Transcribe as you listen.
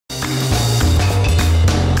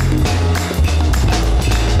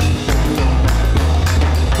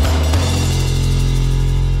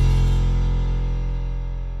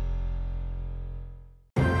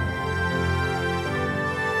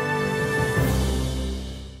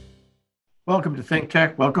Welcome to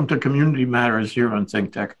ThinkTech. Welcome to Community Matters here on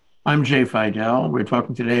ThinkTech. I'm Jay Fidell. We're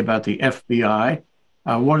talking today about the FBI.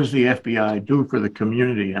 What does the FBI do for the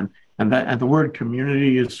community? And the word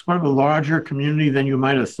community is sort of a larger community than you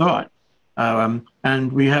might have thought.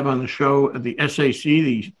 And we have on the show the SAC,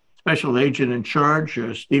 the Special Agent in Charge,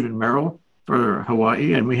 Stephen Merrill for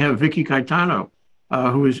Hawaii. And we have Vicky Cayetano,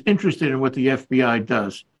 who is interested in what the FBI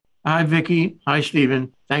does. Hi, Vicky. Hi,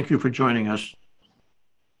 Stephen. Thank you for joining us.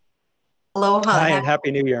 Aloha. Hi, and Happy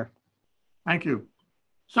New Year. Thank you.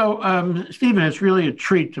 So, Stephen, it's really a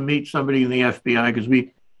treat to meet somebody in the FBI because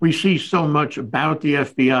we see so much about the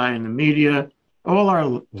FBI in the media. All our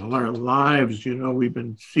lives, we've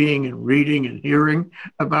been seeing and reading and hearing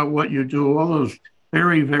about what you do, all those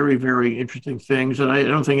very, very, very interesting things. And I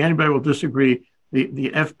don't think anybody will disagree. The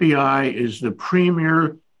FBI is the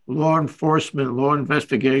premier law enforcement, law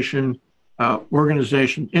investigation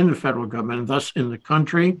organization in the federal government, and thus in the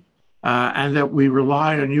country. And that we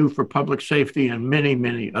rely on you for public safety and many,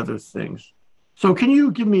 many other things. So can you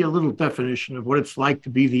give me a little definition of what it's like to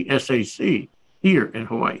be the SAC here in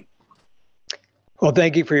Hawaii? Well,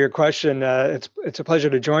 thank you for your question. It's a pleasure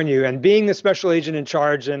to join you. And being the special agent in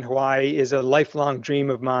charge in Hawaii is a lifelong dream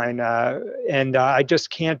of mine. And I just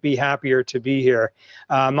can't be happier to be here.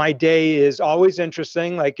 My day is always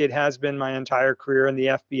interesting, like it has been my entire career in the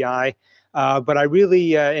FBI. But I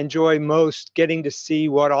really enjoy most getting to see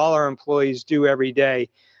what all our employees do every day.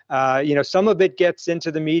 Some of it gets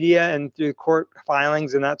into the media and through court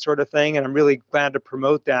filings and that sort of thing, and I'm really glad to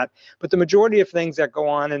promote that. But the majority of things that go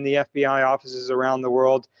on in the FBI offices around the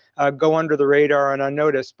world go under the radar and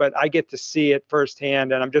unnoticed, but I get to see it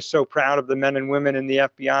firsthand, and I'm just so proud of the men and women in the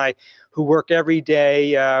FBI who work every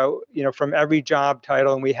day, from every job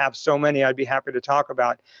title, and we have so many I'd be happy to talk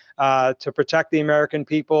about, to protect the American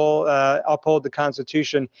people, uphold the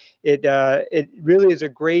Constitution. It really is a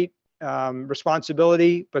great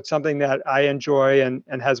responsibility, but something that I enjoy and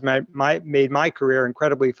has made my career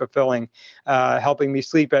incredibly fulfilling, helping me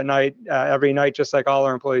sleep at night, every night, just like all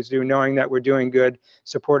our employees do, knowing that we're doing good,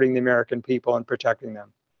 supporting the American people and protecting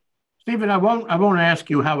them. Stephen, I won't ask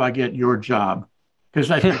you how I get your job,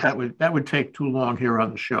 because I think that would take too long here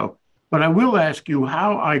on the show. But I will ask you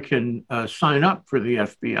how I can sign up for the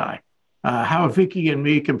FBI, how Vicky and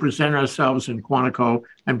me can present ourselves in Quantico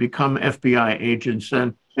and become FBI agents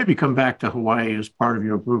and maybe come back to Hawaii as part of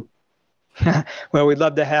your group. Well, we'd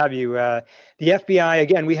love to have you. The FBI,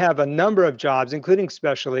 again, we have a number of jobs, including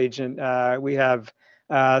special agent. We have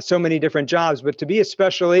so many different jobs, but to be a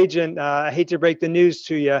special agent, I hate to break the news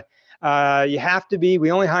to you, you have to be,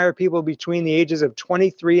 we only hire people between the ages of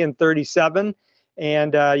 23 and 37,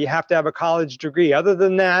 and you have to have a college degree. Other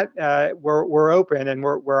than that, we're open, and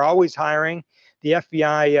we're always hiring. The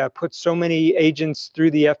FBI puts so many agents through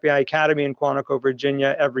the FBI Academy in Quantico,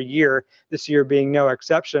 Virginia every year, this year being no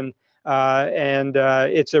exception. And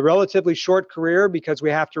it's a relatively short career because we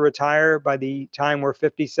have to retire by the time we're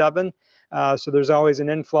 57. So there's always an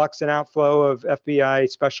influx and outflow of FBI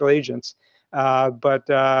special agents. But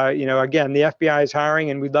again, the FBI is hiring,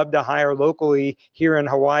 and we'd love to hire locally here in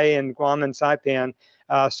Hawaii and Guam and Saipan,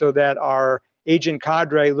 so that our agent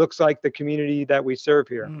cadre looks like the community that we serve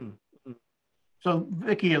here. So,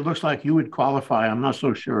 Vicky, it looks like you would qualify. I'm not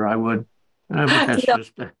so sure I would. But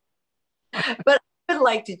But I would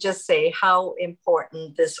like to just say how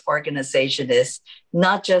important this organization is,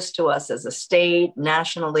 not just to us as a state,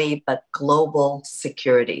 nationally, but global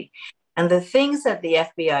security. And the things that the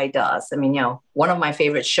FBI does, one of my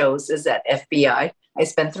favorite shows is that FBI. I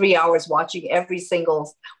spent 3 hours watching every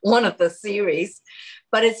single one of the series,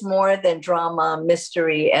 but it's more than drama,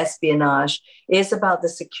 mystery, espionage. It's about the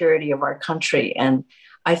security of our country. And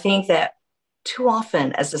I think that too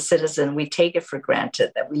often as a citizen, we take it for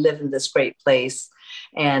granted that we live in this great place.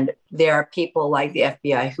 And there are people like the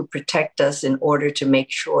FBI who protect us in order to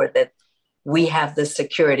make sure that we have the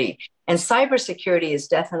security. And cybersecurity is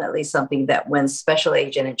definitely something that when Special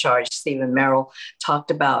Agent in Charge, Stephen Merrill,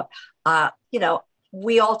 talked about,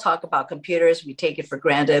 we all talk about computers, we take it for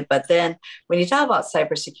granted. But then when you talk about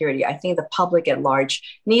cybersecurity, I think the public at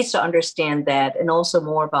large needs to understand that, and also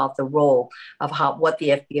more about the role of what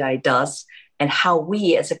the FBI does and how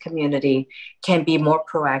we as a community can be more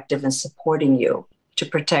proactive in supporting you to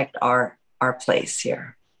protect our place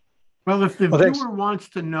here. Well, if the viewer wants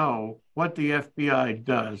to know what the FBI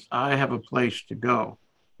does, I have a place to go.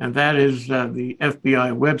 And that is the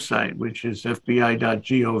FBI website, which is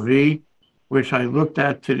fbi.gov, which I looked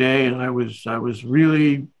at today, and I was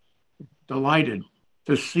really delighted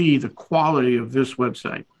to see the quality of this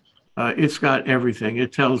website. It's got everything.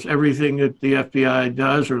 It tells everything that the FBI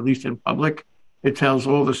does, or at least in public. It tells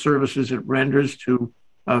all the services it renders to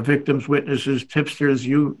victims, witnesses, tipsters.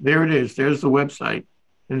 There it is. There's the website.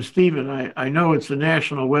 And Stephen, I know it's a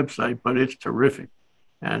national website, but it's terrific.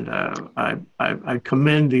 And I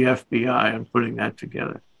commend the FBI on putting that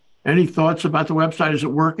together. Any thoughts about the website? Is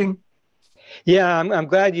it working? Yeah, I'm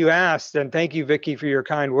glad you asked, and thank you, Vicky, for your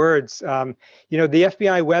kind words. The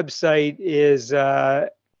FBI website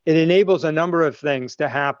it enables a number of things to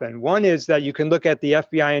happen. One is that you can look at the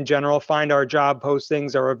FBI in general, find our job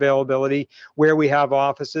postings, our availability, where we have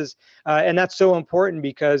offices. And that's so important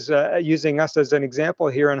because using us as an example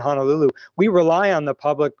here in Honolulu, we rely on the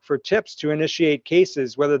public for tips to initiate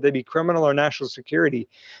cases, whether they be criminal or national security.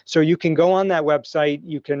 So you can go on that website,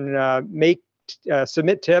 you can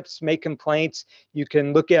submit tips, make complaints. You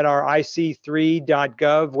can look at our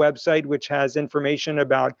ic3.gov website, which has information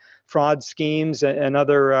about fraud schemes and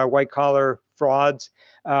other white-collar frauds.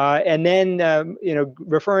 And then,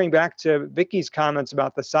 referring back to Vicky's comments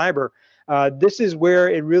about the cyber, this is where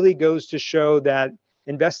it really goes to show that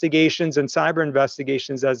investigations and cyber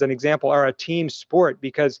investigations, as an example, are a team sport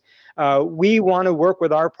because we want to work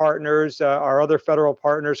with our partners, our other federal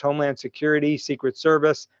partners, Homeland Security, Secret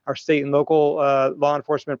Service, our state and local law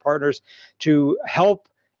enforcement partners, to help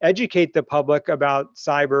educate the public about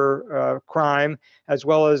cyber crime, as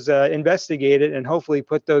well as investigate it and hopefully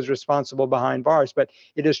put those responsible behind bars. But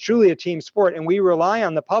it is truly a team sport, and we rely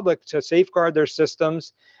on the public to safeguard their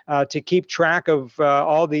systems, to keep track of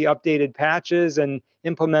all the updated patches and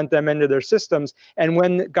implement them into their systems. And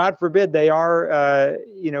when, God forbid, they are,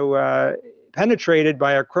 penetrated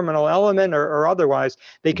by a criminal element or otherwise,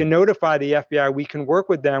 they can notify the FBI. We can work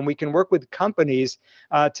with them. We can work with companies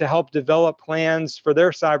to help develop plans for their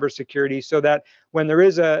cybersecurity so that when there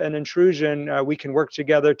is an intrusion, we can work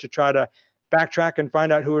together to try to backtrack and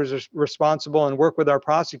find out who is responsible and work with our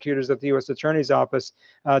prosecutors at the U.S. Attorney's Office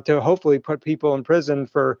to hopefully put people in prison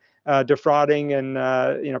for defrauding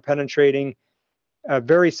and penetrating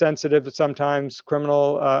very sensitive, sometimes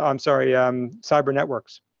criminal, cyber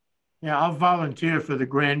networks. Yeah, I'll volunteer for the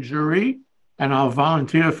grand jury, and I'll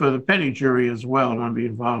volunteer for the petty jury as well. I want to be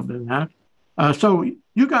involved in that. So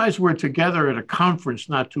you guys were together at a conference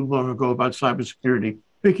not too long ago about cybersecurity.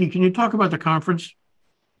 Vicky, can you talk about the conference?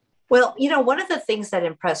 Well, one of the things that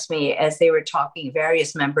impressed me as they were talking,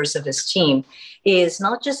 various members of his team, is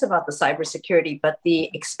not just about the cybersecurity, but the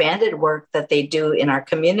expanded work that they do in our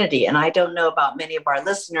community. And I don't know about many of our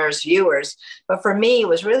listeners, viewers, but for me, it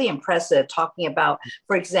was really impressive talking about,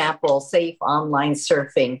 for example, safe online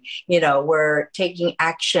surfing. We're taking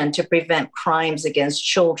action to prevent crimes against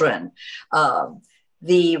children,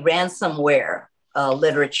 the ransomware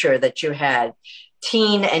literature that you had,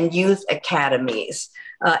 teen and youth academies,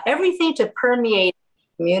 everything to permeate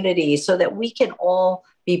the community so that we can all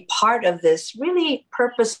be part of this really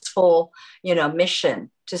purposeful,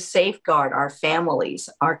 mission to safeguard our families,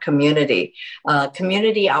 our community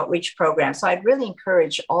outreach program. So I'd really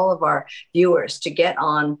encourage all of our viewers to get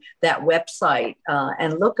on that website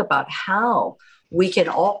and look about how we can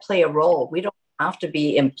all play a role. We don't have to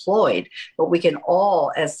be employed, but we can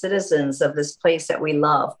all, as citizens of this place that we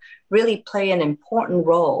love, really play an important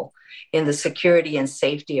role in the security and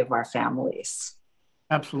safety of our families.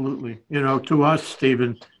 Absolutely. To us,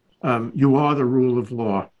 Stephen, you are the rule of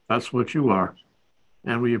law. That's what you are.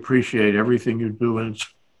 And we appreciate everything you do. And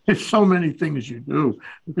it's so many things you do.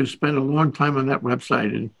 You can spend a long time on that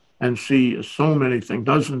website and see so many things,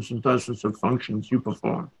 dozens and dozens of functions you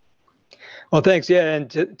perform. Well, thanks. Yeah, and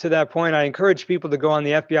to that point, I encourage people to go on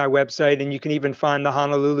the FBI website, and you can even find the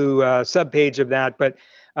Honolulu subpage of that. But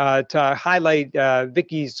to highlight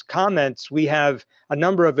Vicky's comments, we have a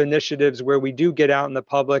number of initiatives where we do get out in the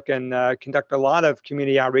public and conduct a lot of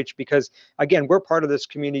community outreach because, again, we're part of this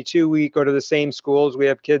community too. We go to the same schools. We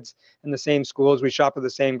have kids in the same schools. We shop at the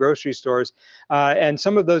same grocery stores. And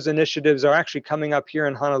some of those initiatives are actually coming up here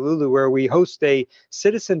in Honolulu, where we host a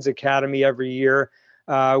Citizens Academy every year,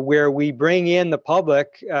 where we bring in the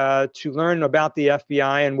public to learn about the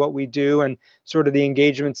FBI and what we do and sort of the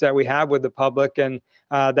engagements that we have with the public. And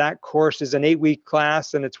that course is an 8-week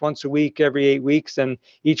class, and it's once a week, every 8 weeks. And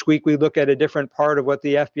each week we look at a different part of what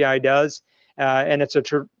the FBI does. And it's a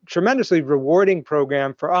tremendously rewarding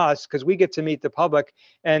program for us because we get to meet the public.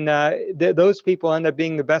 And those people end up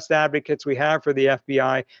being the best advocates we have for the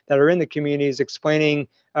FBI that are in the communities explaining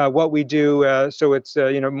what we do. So it's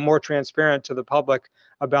more transparent to the public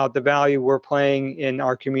about the value we're playing in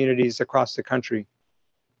our communities across the country.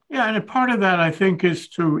 Yeah, and a part of that, I think, is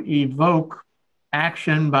to evoke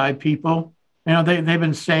action by people. They've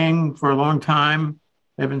been saying for a long time,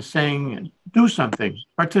 they've been saying, do something,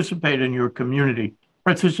 participate in your community,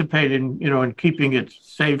 participate in, in keeping it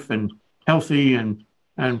safe and healthy and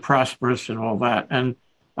prosperous and all that. And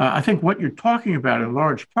I think what you're talking about in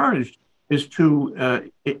large part is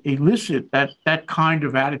to elicit that kind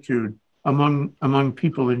of attitude among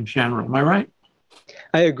people in general. Am I right?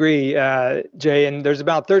 I agree, Jay. And there's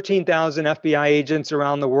about 13,000 FBI agents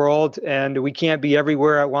around the world, and we can't be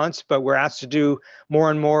everywhere at once, but we're asked to do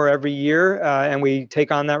more and more every year, and we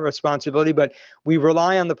take on that responsibility. But we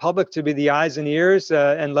rely on the public to be the eyes and ears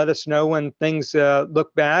and let us know when things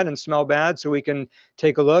look bad and smell bad, so we can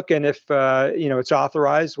take a look. And if it's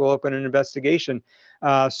authorized, we'll open an investigation.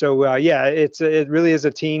 Yeah, it really is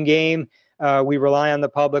a team game. We rely on the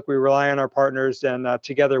public, we rely on our partners, and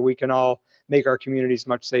together we can all make our communities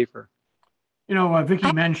much safer.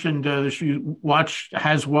 Vicky mentioned that she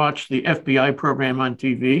has watched the FBI program on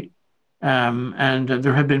TV, and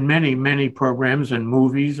there have been many, many programs and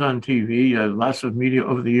movies on TV, lots of media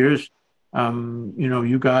over the years.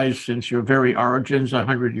 You guys, since your very origins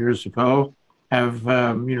 100 years ago, have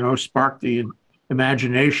sparked the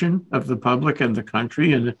imagination of the public and the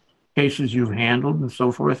country and the cases you've handled and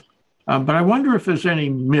so forth. But I wonder if there's any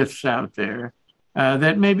myths out there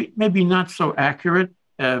that maybe not so accurate,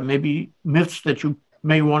 maybe myths that you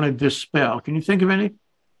may want to dispel. Can you think of any?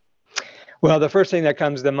 Well, the first thing that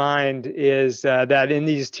comes to mind is that in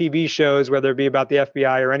these TV shows, whether it be about the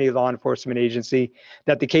FBI or any law enforcement agency,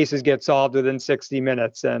 that the cases get solved within 60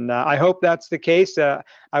 minutes. And I hope that's the case. I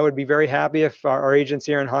would be very happy if our agents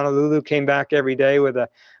here in Honolulu came back every day with a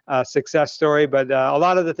success story. But a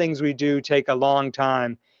lot of the things we do take a long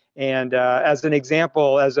time. And as an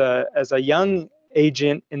example, as a young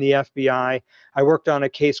agent in the FBI, I worked on a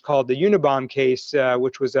case called the Unabomb case,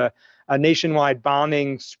 which was a nationwide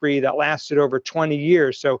bombing spree that lasted over 20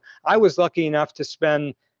 years. So I was lucky enough to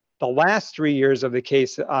spend the last 3 years of the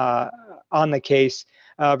case on the case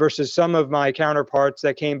versus some of my counterparts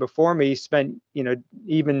that came before me spent,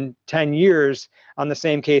 even 10 years on the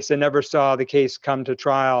same case and never saw the case come to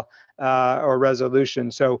trial or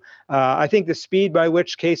resolution. So I think the speed by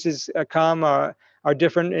which cases come are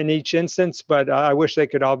different in each instance, but I wish they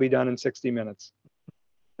could all be done in 60 minutes.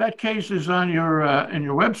 That case is on your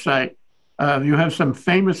website. You have some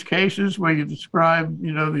famous cases where you describe,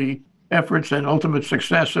 the efforts and ultimate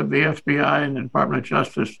success of the FBI and the Department of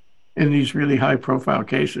Justice in these really high-profile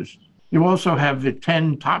cases. You also have the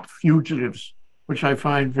 10 top fugitives, which I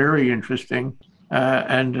find very interesting.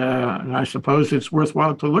 And I suppose it's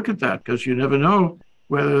worthwhile to look at that because you never know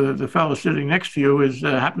whether the fellow sitting next to you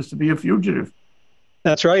happens to be a fugitive.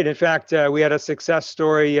 That's right. In fact, we had a success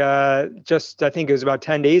story I think it was about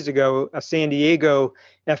 10 days ago, a San Diego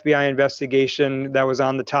FBI investigation that was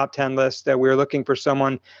on the top 10 list that we were looking for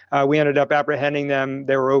someone. We ended up apprehending them.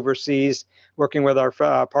 They were overseas, working with our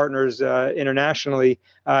partners internationally,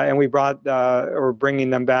 and we or bringing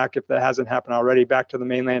them back, if that hasn't happened already, back to the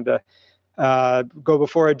mainland to go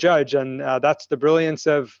before a judge. And that's the brilliance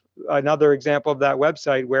of another example of that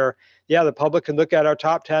website where, the public can look at our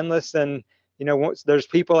top 10 list and there's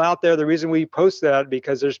people out there. The reason we post that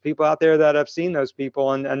because there's people out there that have seen those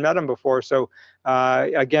people and met them before. So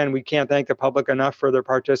again, we can't thank the public enough for their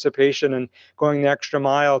participation and going the extra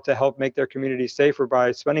mile to help make their community safer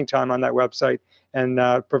by spending time on that website and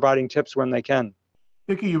providing tips when they can.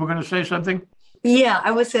 Vicky, you were going to say something? Yeah,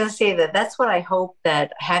 I was going to say that's what I hope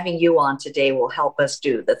that having you on today will help us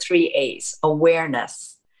do. The 3 A's: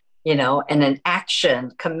 awareness, and an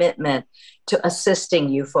action commitment to assisting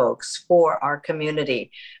you folks for our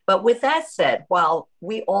community. But with that said, while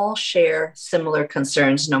we all share similar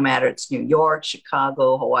concerns, no matter it's New York,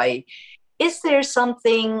 Chicago, Hawaii, is there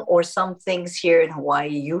something or some things here in Hawaii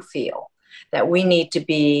you feel that we need to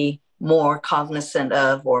be more cognizant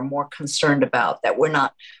of or more concerned about that we're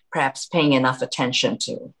not perhaps paying enough attention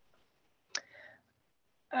to?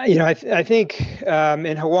 I think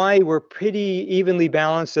in Hawaii, we're pretty evenly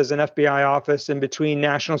balanced as an FBI office in between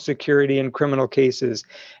national security and criminal cases.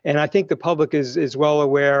 And I think the public is well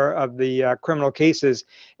aware of the criminal cases.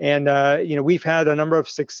 And, we've had a number of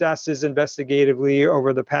successes investigatively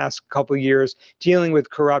over the past couple of years dealing with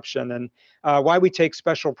corruption. And why we take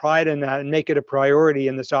special pride in that and make it a priority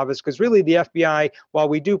in this office, because really the FBI, while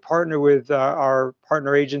we do partner with our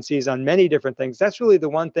partner agencies on many different things, that's really the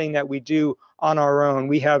one thing that we do on our own.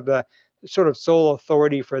 We have the sort of sole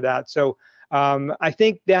authority for that. So I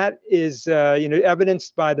think that is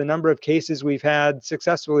evidenced by the number of cases we've had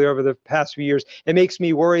successfully over the past few years. It makes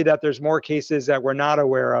me worry that there's more cases that we're not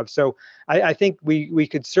aware of. So I think we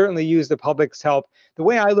could certainly use the public's help. The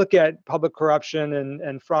way I look at public corruption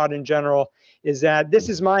and fraud in general is that this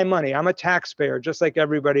is my money. I'm a taxpayer just like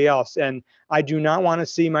everybody else. And I do not want to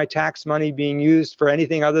see my tax money being used for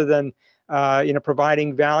anything other than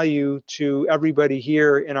providing value to everybody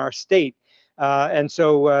here in our state. And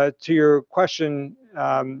so to your question,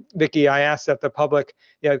 Vicky, I ask that the public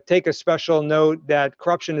take a special note that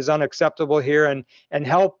corruption is unacceptable here, and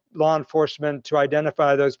help law enforcement to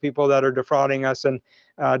identify those people that are defrauding us and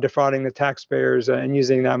defrauding the taxpayers and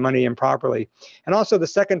using that money improperly. And also the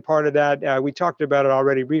second part of that, we talked about it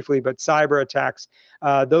already briefly, but cyber attacks,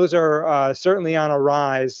 those are certainly on a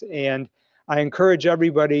rise. And I encourage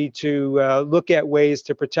everybody to look at ways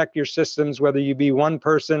to protect your systems, whether you be one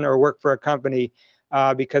person or work for a company,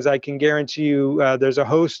 because I can guarantee you there's a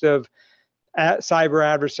host of cyber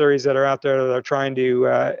adversaries that are out there that are trying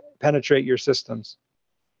to penetrate your systems.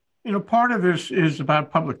 Part of this is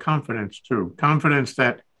about public confidence, too. Confidence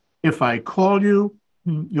that if I call you,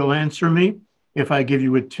 you'll answer me. If I give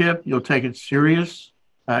you a tip, you'll take it serious.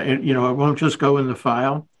 It won't just go in the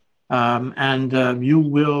file. And you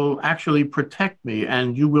will actually protect me,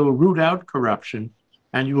 and you will root out corruption,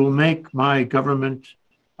 and you will make my government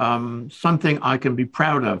something I can be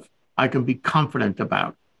proud of, I can be confident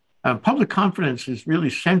about. Public confidence is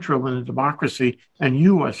really central in a democracy, and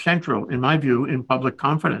you are central, in my view, in public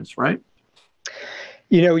confidence, right?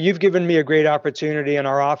 You've given me a great opportunity in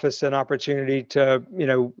our office, an opportunity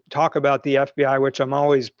to, talk about the FBI, which I'm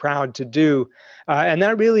always proud to do. And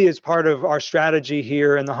that really is part of our strategy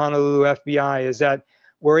here in the Honolulu FBI, is that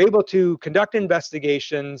we're able to conduct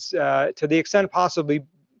investigations to the extent possible,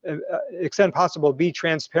 be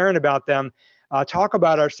transparent about them, talk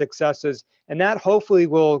about our successes, and that hopefully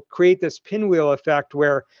will create this pinwheel effect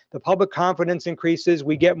where the public confidence increases,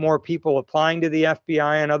 we get more people applying to the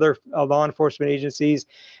FBI and other law enforcement agencies,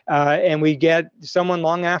 and we get someone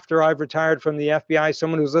long after I've retired from the FBI,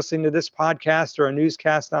 someone who's listening to this podcast or a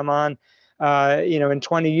newscast I'm on, in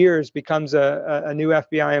 20 years becomes a new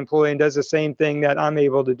FBI employee and does the same thing that I'm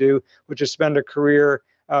able to do, which is spend a career,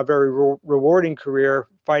 a very rewarding career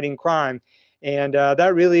fighting crime. And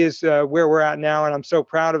that really is where we're at now. And I'm so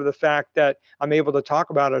proud of the fact that I'm able to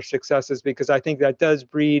talk about our successes, because I think that does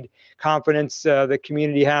breed confidence the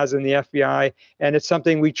community has in the FBI. And it's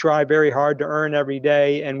something we try very hard to earn every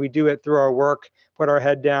day. And we do it through our work, put our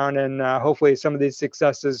head down, and hopefully some of these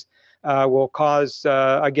successes will cause,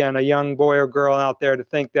 again, a young boy or girl out there to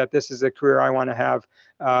think that this is a career I want to have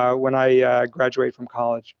when I graduate from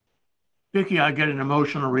college. Vicky, I get an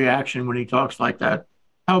emotional reaction when he talks like that.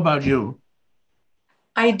 How about you?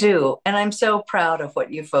 I do. And I'm so proud of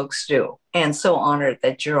what you folks do and so honored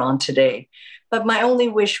that you're on today. But my only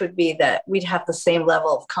wish would be that we'd have the same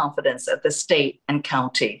level of confidence at the state and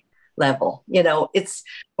county level. It's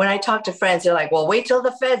when I talk to friends, they're like, well, wait till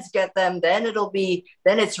the feds get them, then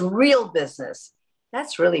it's real business.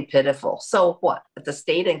 That's really pitiful. So what? At the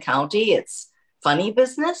state and county, it's funny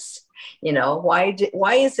business? Why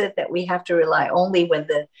is it that we have to rely only when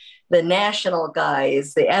the national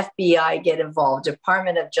guys, the FBI get involved,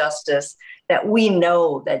 Department of Justice, that we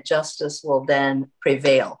know that justice will then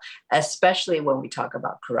prevail, especially when we talk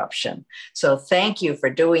about corruption. So thank you for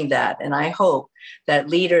doing that. And I hope that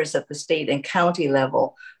leaders at the state and county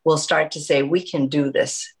level will start to say, we can do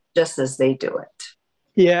this just as they do it.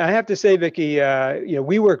 Yeah, I have to say, Vicky,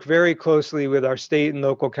 we work very closely with our state and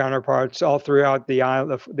local counterparts all throughout the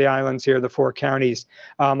islands here, the 4 counties.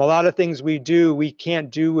 A lot of things we do, we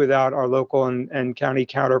can't do without our local and county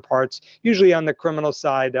counterparts, usually on the criminal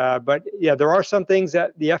side. But yeah, there are some things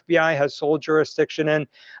that the FBI has sole jurisdiction in,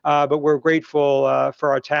 but we're grateful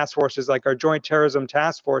for our task forces, like our Joint Terrorism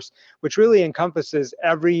Task Force, which really encompasses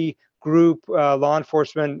every group law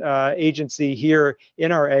enforcement agency here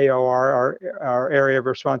in our AOR, our area of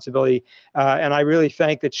responsibility. And I really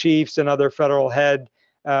thank the chiefs and other federal heads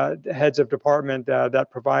of department that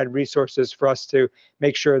provide resources for us to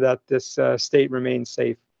make sure that this state remains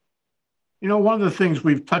safe. One of the things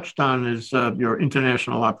we've touched on is your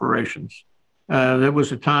international operations. There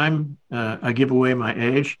was a time, I give away my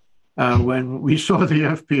age, when we saw the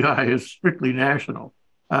FBI as strictly national.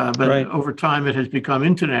 But right. Over time, it has become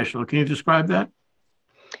international. Can you describe that?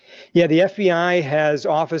 Yeah, the FBI has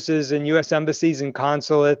offices in U.S. embassies and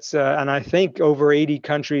consulates, and I think over 80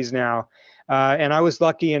 countries now. And I was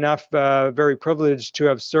lucky enough, very privileged to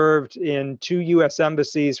have served in 2 U.S.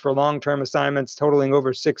 embassies for long-term assignments totaling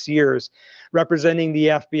over 6 years, representing the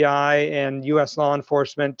FBI and U.S. law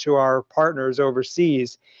enforcement to our partners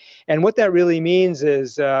overseas. And what that really means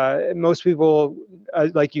is most people,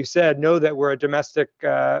 like you said, know that we're a domestic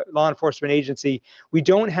law enforcement agency. We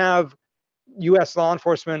don't have U.S. law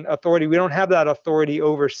enforcement authority. We don't have that authority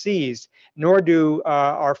overseas, nor do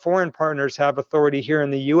our foreign partners have authority here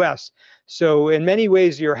in the U.S. So in many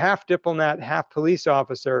ways, you're half diplomat, half police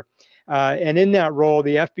officer. And in that role,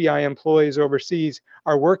 the FBI employees overseas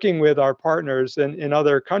are working with our partners in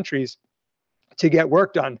other countries to get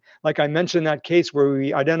work done. Like I mentioned, that case where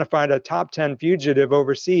we identified a top 10 fugitive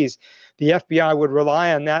overseas, the FBI would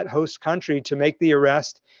rely on that host country to make the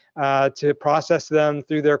arrest, to process them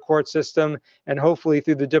through their court system, and hopefully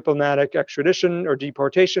through the diplomatic extradition or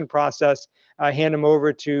deportation process, hand them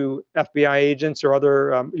over to FBI agents or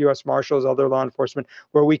other U.S. Marshals, other law enforcement,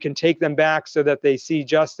 where we can take them back so that they see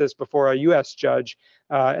justice before a U.S. judge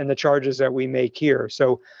and the charges that we make here.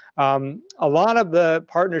 So a lot of the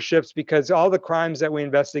partnerships, because all the crimes that we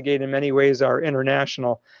investigate in many ways are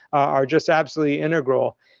international, are just absolutely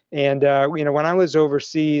integral. And when I was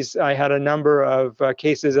overseas, I had a number of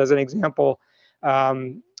cases. As an example,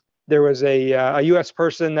 there was a U.S.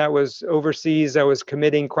 person that was overseas that was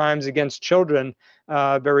committing crimes against children,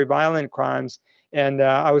 very violent crimes. And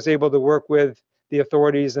I was able to work with the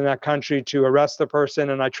authorities in that country to arrest the person,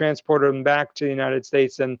 and I transported them back to the United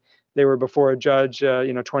States, and they were before a judge,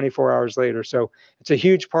 24 hours later. So it's a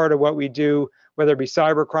huge part of what we do, whether it be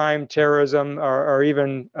cybercrime, terrorism, or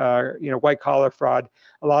even white-collar fraud.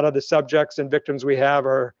 A lot of the subjects and victims we have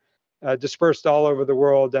are dispersed all over the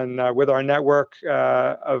world, and with our network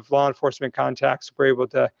of law enforcement contacts, we're able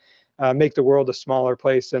to make the world a smaller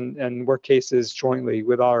place and work cases jointly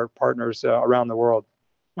with our partners around the world.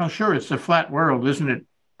 Well, sure, it's a flat world, isn't it?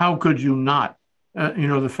 How could you not?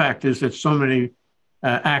 The fact is that so many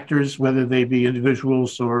actors, whether they be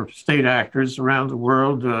individuals or state actors around the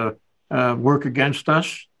world, work against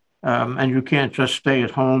us. And you can't just stay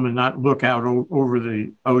at home and not look out over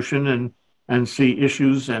the ocean and see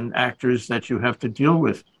issues and actors that you have to deal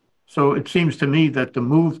with. So it seems to me that the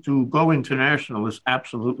move to go international is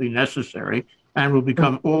absolutely necessary and will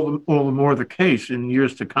become all the more the case in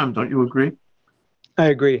years to come. Don't you agree? I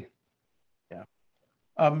agree. Yeah.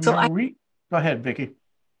 Go ahead, Vicky.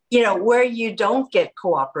 Where you don't get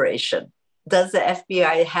cooperation, does the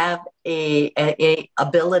FBI have a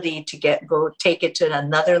ability to take it to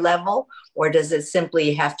another level, or does it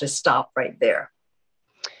simply have to stop right there?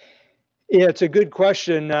 Yeah, it's a good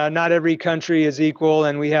question. Not every country is equal,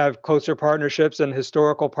 and we have closer partnerships and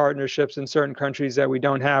historical partnerships in certain countries that we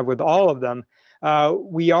don't have with all of them.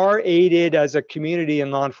 We are aided as a community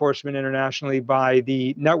in law enforcement internationally by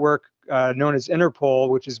the network known as Interpol,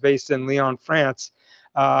 which is based in Lyon, France.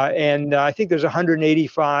 And I think there's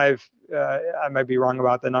 185, I might be wrong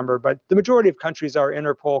about the number, but the majority of countries are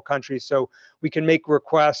Interpol countries. So we can make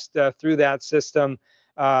requests through that system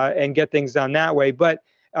and get things done that way. But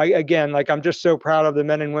again, I'm just so proud of the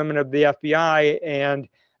men and women of the FBI and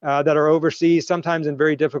that are overseas, sometimes in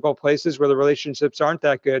very difficult places where the relationships aren't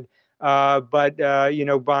that good. But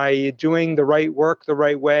by doing the right work the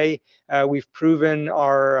right way, we've proven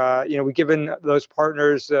we've given those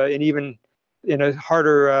partners and even in a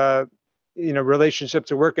harder relationship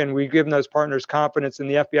to work in, we've given those partners confidence in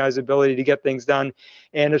the FBI's ability to get things done,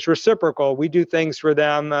 and it's reciprocal. We do things for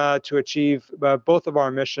them to achieve both of our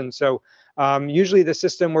missions. So usually the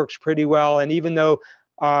system works pretty well, and even though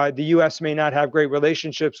the U.S. may not have great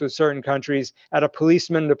relationships with certain countries, at a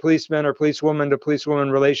policeman to policeman or policewoman to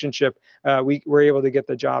policewoman relationship, we're able to get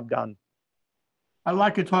the job done. I'd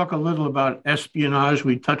like to talk a little about espionage.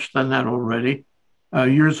 We touched on that already.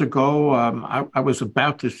 Years ago, I was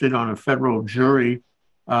about to sit on a federal jury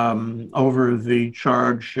over the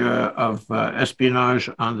charge of espionage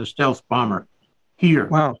on the stealth bomber here.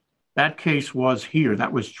 Wow. That case was here.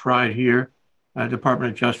 That was tried here.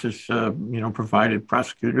 Department of Justice, provided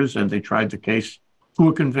prosecutors, and they tried the case to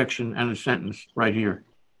a conviction and a sentence right here.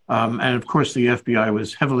 And of course, the FBI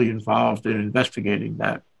was heavily involved in investigating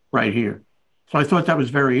that right here. So I thought that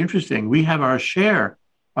was very interesting. We have our share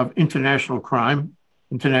of international crime,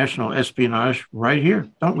 international espionage right here,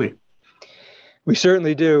 don't we? We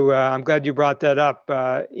certainly do. I'm glad you brought that up.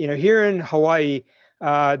 Here in Hawaii,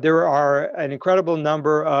 there are an incredible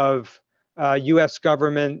number of U.S.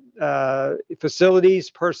 government facilities,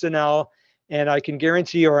 personnel, and I can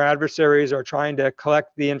guarantee our adversaries are trying to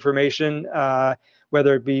collect the information,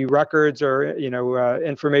 whether it be records or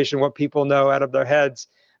information, what people know out of their heads.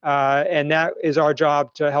 And that is our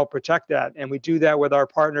job to help protect that. And we do that with our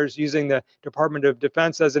partners using the Department of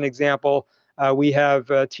Defense as an example. We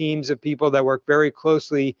have teams of people that work very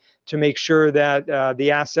closely to make sure that the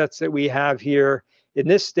assets that we have here in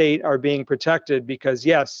this state are being protected, because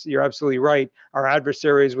yes, you're absolutely right. Our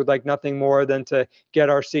adversaries would like nothing more than to get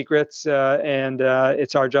our secrets, and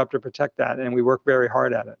it's our job to protect that. And we work very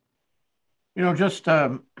hard at it. Just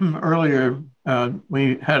earlier,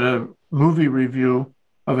 we had a movie review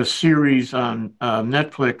of a series on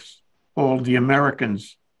Netflix called The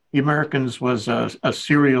Americans. The Americans was a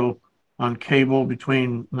serial on cable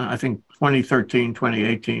between, I think, 2013,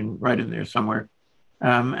 2018, right in there somewhere.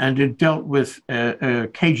 And it dealt with a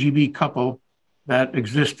KGB couple that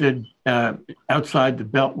existed outside the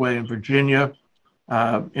Beltway in Virginia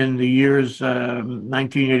in the years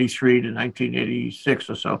 1983 to 1986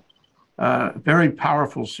 or so. Very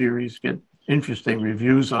powerful series, get interesting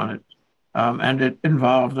reviews on it. And it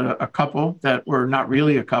involved a couple that were not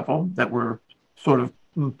really a couple, that were sort of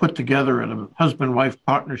put together in a husband-wife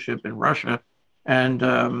partnership in Russia and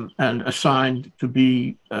assigned to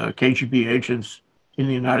be KGB agents in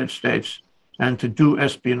the United States and to do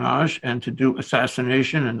espionage and to do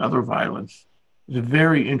assassination and other violence. It's a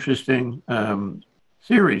very interesting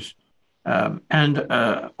series. And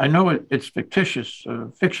I know it's fictitious,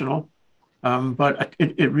 fictional, but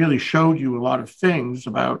it really showed you a lot of things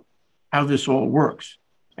about how this all works.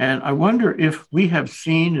 And I wonder if we have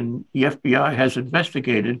seen, and the FBI has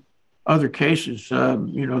investigated other cases.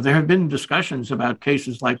 There have been discussions about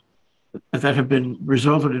cases like that have been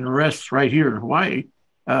resulted in arrests right here in Hawaii,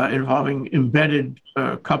 involving embedded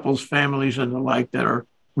couples, families, and the like that are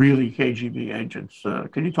really KGB agents.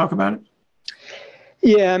 Can you talk about it?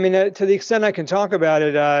 Yeah, I mean, to the extent I can talk about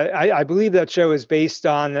it, I believe that show is based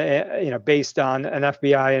on, based on an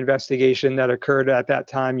FBI investigation that occurred at that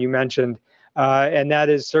time you mentioned, and that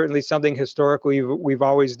is certainly something historically we've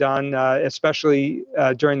always done, especially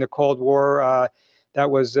during the Cold War. That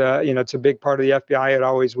was, it's a big part of the FBI. It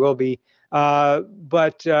always will be.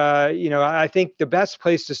 But I think the best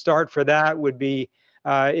place to start for that would be,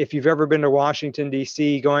 if you've ever been to Washington,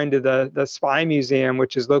 D.C., going to the Spy Museum,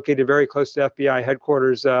 which is located very close to FBI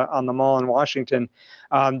headquarters on the Mall in Washington.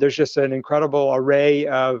 There's just an incredible array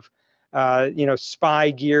of,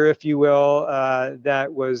 spy gear, if you will,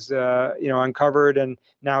 that was, uncovered and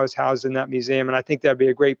now is housed in that museum. And I think that'd be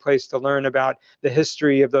a great place to learn about the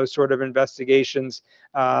history of those sort of investigations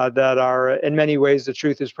that are, in many ways, the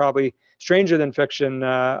truth is probably stranger than fiction,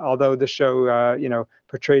 although the show,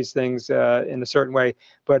 portrays things in a certain way.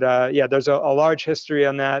 But there's a large history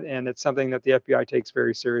on that, and it's something that the FBI takes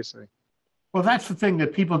very seriously. Well, that's the thing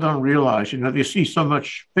that people don't realize. They see so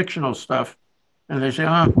much fictional stuff, and they say,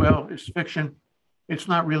 well, it's fiction. It's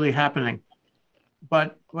not really happening.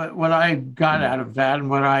 But what I got out of that and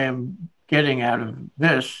what I am getting out of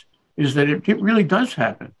this is that it really does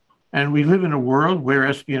happen. And we live in a world where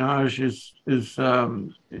espionage is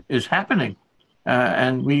happening.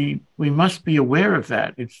 And we must be aware of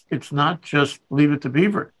that. It's not just leave it to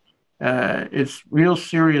Beaver. It's real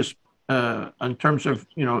serious in terms of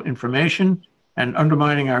information and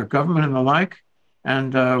undermining our government and the like.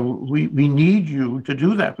 And we need you to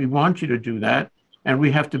do that. We want you to do that, and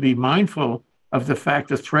we have to be mindful of the fact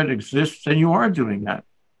the threat exists, and you are doing that.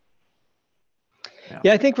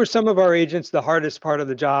 Yeah, I think for some of our agents, the hardest part of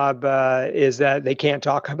the job is that they can't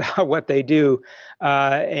talk about what they do.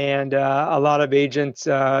 And a lot of agents,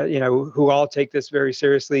 who all take this very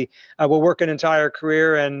seriously, will work an entire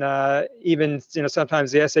career. And even,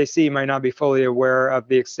 sometimes the SAC might not be fully aware of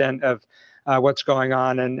the extent of what's going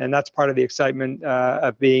on. And that's part of the excitement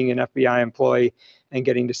of being an FBI employee and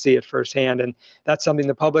getting to see it firsthand. And that's something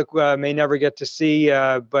the public may never get to see,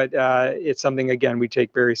 but it's something, again, we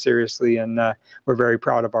take very seriously, and we're very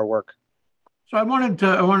proud of our work. So I wanted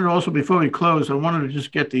to also, before we close, I wanted to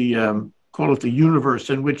just get the, call it the universe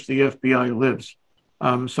in which the FBI lives.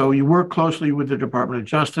 So you work closely with the Department of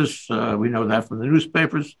Justice. We know that from the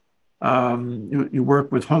newspapers. You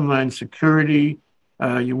work with Homeland Security.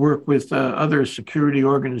 You work with other security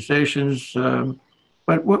organizations.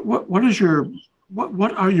 But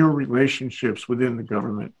what are your relationships within the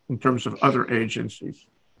government in terms of other agencies?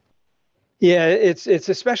 Yeah, it's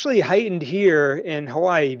especially heightened here in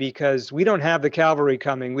Hawaii because we don't have the cavalry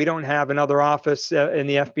coming. We don't have another office in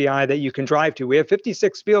the FBI that you can drive to. We have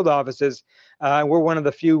 56 field offices. We're one of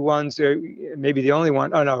the few ones, maybe the only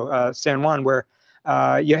one. San Juan, where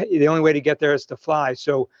the only way to get there is to fly.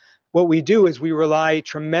 So what we do is we rely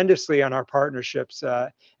tremendously on our partnerships.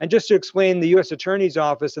 And just to explain the U.S. Attorney's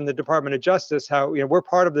Office and the Department of Justice, how we're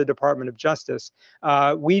part of the Department of Justice.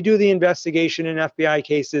 We do the investigation in FBI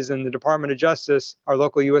cases, and the Department of Justice, our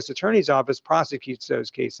local U.S. Attorney's Office, prosecutes those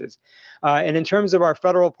cases. And in terms of our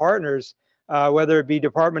federal partners, whether it be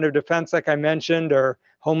Department of Defense, like I mentioned, or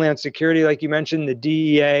Homeland Security, like you mentioned, the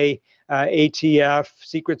DEA, ATF,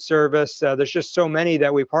 Secret Service, there's just so many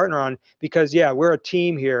that we partner on because, we're a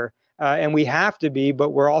team here. And we have to be, but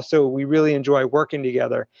we really enjoy working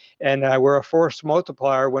together. And we're a force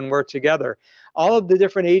multiplier when we're together. All of the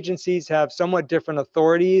different agencies have somewhat different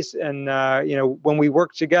authorities. And, when we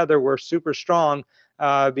work together, we're super strong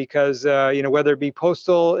because, whether it be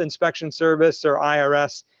Postal Inspection Service or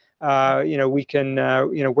IRS, we can,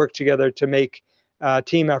 work together to make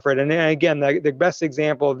team effort. And again, the best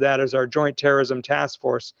example of that is our Joint Terrorism Task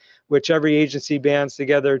Force, which every agency bands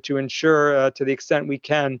together to ensure, to the extent we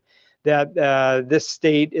can, that this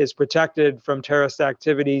state is protected from terrorist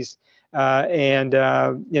activities. That's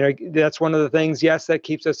one of the things, yes, that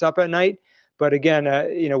keeps us up at night. But again,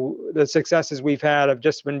 the successes we've had have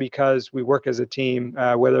just been because we work as a team,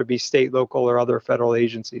 whether it be state, local, or other federal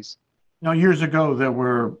agencies. Now, years ago, there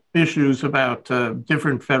were issues about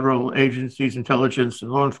different federal agencies, intelligence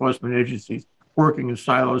and law enforcement agencies working in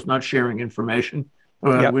silos, not sharing information,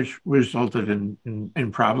 which resulted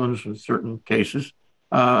in problems with certain cases.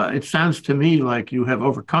 It sounds to me like you have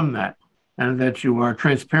overcome that and that you are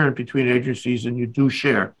transparent between agencies and you do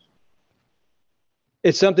share.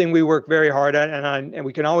 It's something we work very hard at, and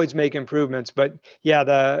we can always make improvements. But yeah,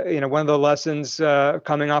 one of the lessons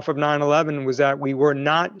coming off of 9/11 was that we were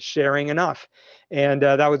not sharing enough, and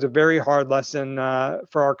that was a very hard lesson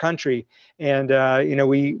for our country. And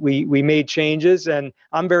we made changes, and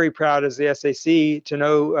I'm very proud as the SAC to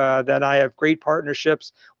know that I have great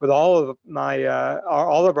partnerships with all of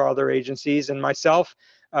our other agencies, and myself.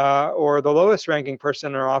 Or the lowest ranking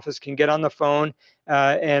person in our office can get on the phone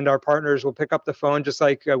and our partners will pick up the phone just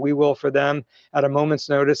like we will for them at a moment's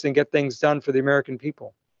notice and get things done for the American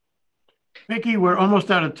people. Vicky, we're almost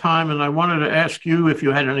out of time, and I wanted to ask you if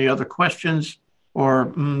you had any other questions or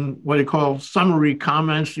what you call summary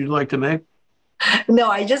comments you'd like to make. No,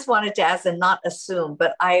 I just wanted to ask and not assume,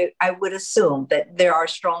 but I would assume that there are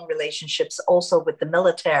strong relationships also with the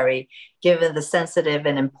military, given the sensitive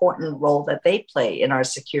and important role that they play in our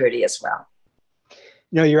security as well.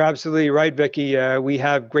 No, you're absolutely right, Vicky. We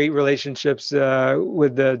have great relationships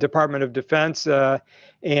with the Department of Defense,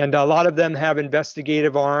 and a lot of them have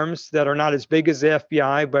investigative arms that are not as big as the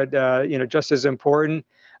FBI, but just as important.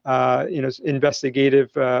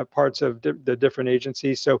 Investigative parts of the different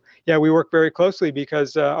agencies. So yeah, we work very closely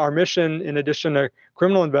because our mission, in addition to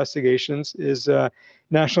criminal investigations, is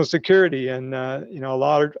national security, and a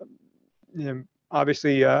lot of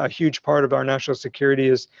obviously a huge part of our national security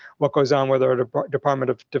is what goes on with our Department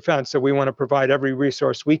of Defense. So we want to provide every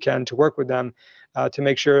resource we can to work with them to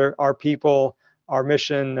make sure our people, our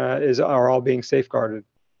mission are all being safeguarded.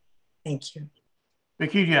 Thank you.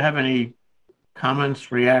 Vicky, do you have any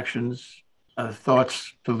comments, reactions,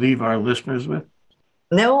 thoughts to leave our listeners with?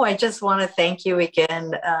 No, I just want to thank you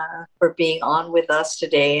again for being on with us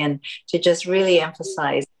today and to just really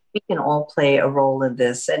emphasize we can all play a role in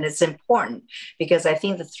this. And it's important because I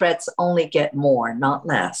think the threats only get more, not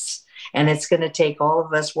less. And it's going to take all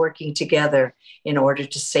of us working together in order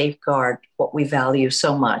to safeguard what we value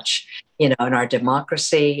so much, in our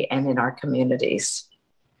democracy and in our communities.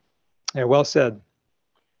 Yeah, well said.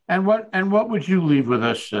 And what would you leave with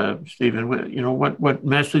us, Stephen? What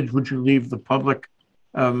message would you leave the public?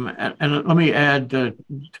 And let me add to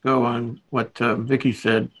go on what Vicky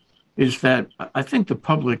said, is that I think the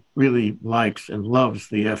public really likes and loves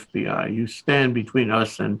the FBI. You stand between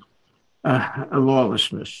us and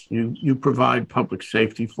lawlessness. You provide public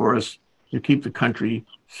safety for us. You keep the country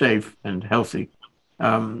safe and healthy.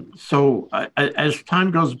 So as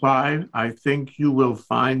time goes by, I think you will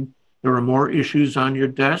find there are more issues on your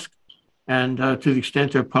desk, and to the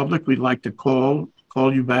extent they're public, we'd like to call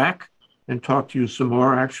you back and talk to you some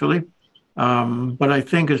more, actually. But I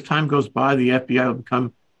think as time goes by, the FBI will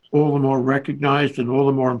become all the more recognized and all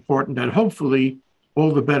the more important, and hopefully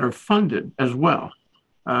all the better funded as well.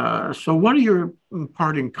 So what are your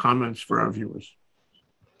parting comments for our viewers?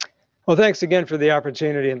 Well, thanks again for the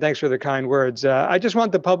opportunity, and thanks for the kind words. I just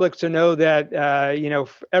want the public to know that,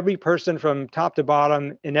 every person from top to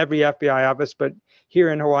bottom in every FBI office, but here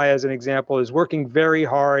in Hawaii as an example, is working very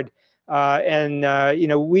hard.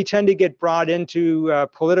 We tend to get brought into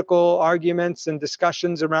political arguments and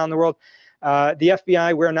discussions around the world. The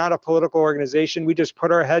FBI, we're not a political organization. We just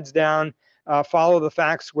put our heads down, follow the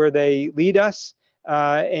facts where they lead us.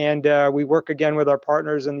 And we work again with our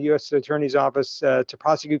partners in the U.S. Attorney's Office to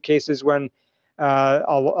prosecute cases when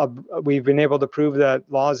we've been able to prove that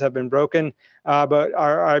laws have been broken. But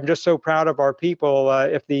I'm just so proud of our people.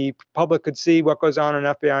 If the public could see what goes on in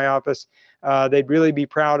an FBI office, they'd really be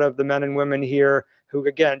proud of the men and women here who,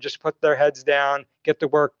 again, just put their heads down, get the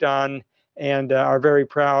work done, and are very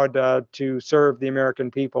proud to serve the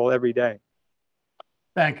American people every day.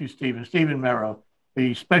 Thank you, Stephen. Stephen Merrill,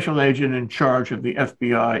 the special agent in charge of the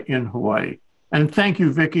FBI in Hawaii. And thank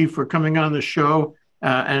you, Vicky, for coming on the show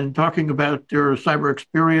and talking about your cyber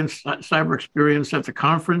experience at the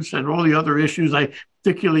conference and all the other issues. I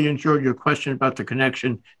particularly enjoyed your question about the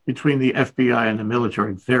connection between the FBI and the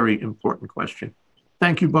military. Very important question.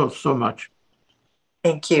 Thank you both so much.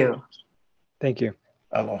 Thank you. Thank you.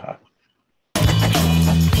 Aloha.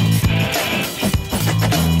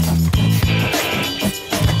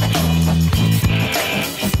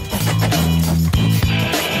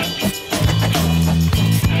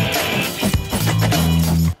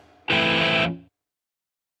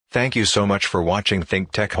 Thank you so much for watching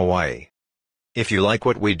ThinkTech Hawaii. If you like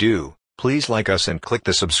what we do, please like us and click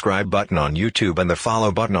the subscribe button on YouTube and the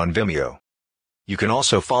follow button on Vimeo. You can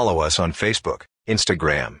also follow us on Facebook,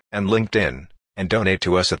 Instagram, and LinkedIn, and donate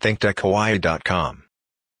to us at thinktechhawaii.com.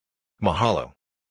 Mahalo.